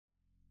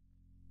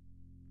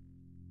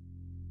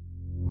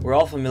We're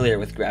all familiar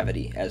with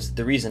gravity as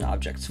the reason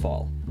objects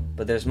fall,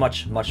 but there's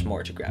much, much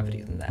more to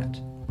gravity than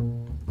that.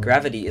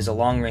 Gravity is a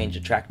long-range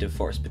attractive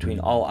force between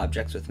all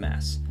objects with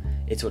mass.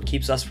 It's what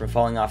keeps us from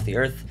falling off the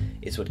Earth,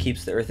 it's what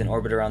keeps the Earth in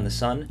orbit around the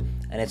Sun,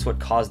 and it's what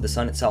caused the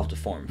Sun itself to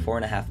form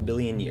 4.5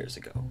 billion years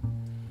ago.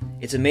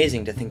 It's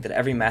amazing to think that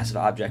every massive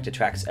object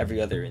attracts every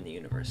other in the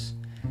universe.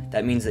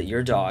 That means that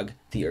your dog,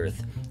 the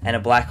Earth, and a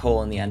black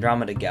hole in the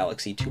Andromeda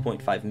galaxy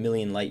 2.5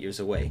 million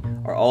light-years away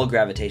are all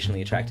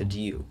gravitationally attracted to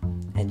you,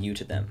 and you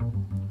to them.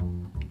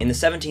 In the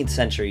 17th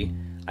century,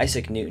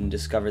 Isaac Newton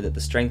discovered that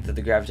the strength of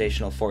the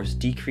gravitational force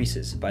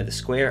decreases by the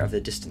square of the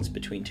distance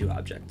between two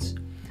objects.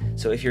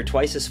 So if you're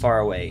twice as far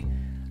away,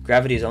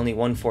 gravity is only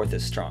 1/4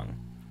 as strong.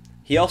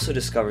 He also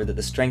discovered that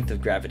the strength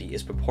of gravity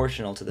is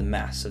proportional to the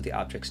mass of the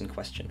objects in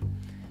question.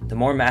 The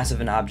more massive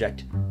an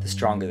object, the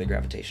stronger the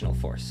gravitational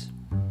force.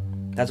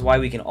 That's why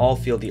we can all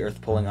feel the Earth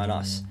pulling on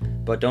us,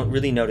 but don't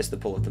really notice the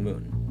pull of the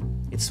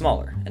moon. It's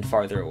smaller and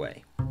farther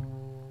away.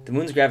 The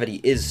moon's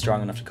gravity is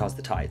strong enough to cause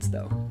the tides,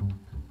 though.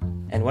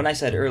 And when I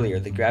said earlier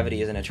that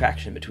gravity is an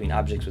attraction between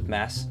objects with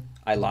mass,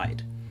 I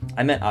lied.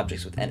 I meant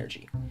objects with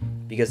energy.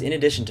 Because in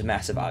addition to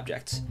massive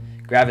objects,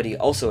 gravity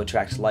also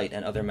attracts light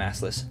and other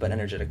massless but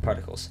energetic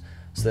particles,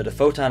 so that a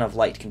photon of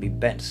light can be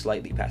bent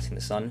slightly passing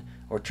the sun,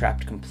 or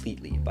trapped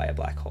completely by a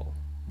black hole.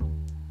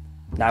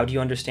 Now do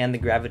you understand the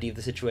gravity of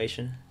the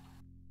situation?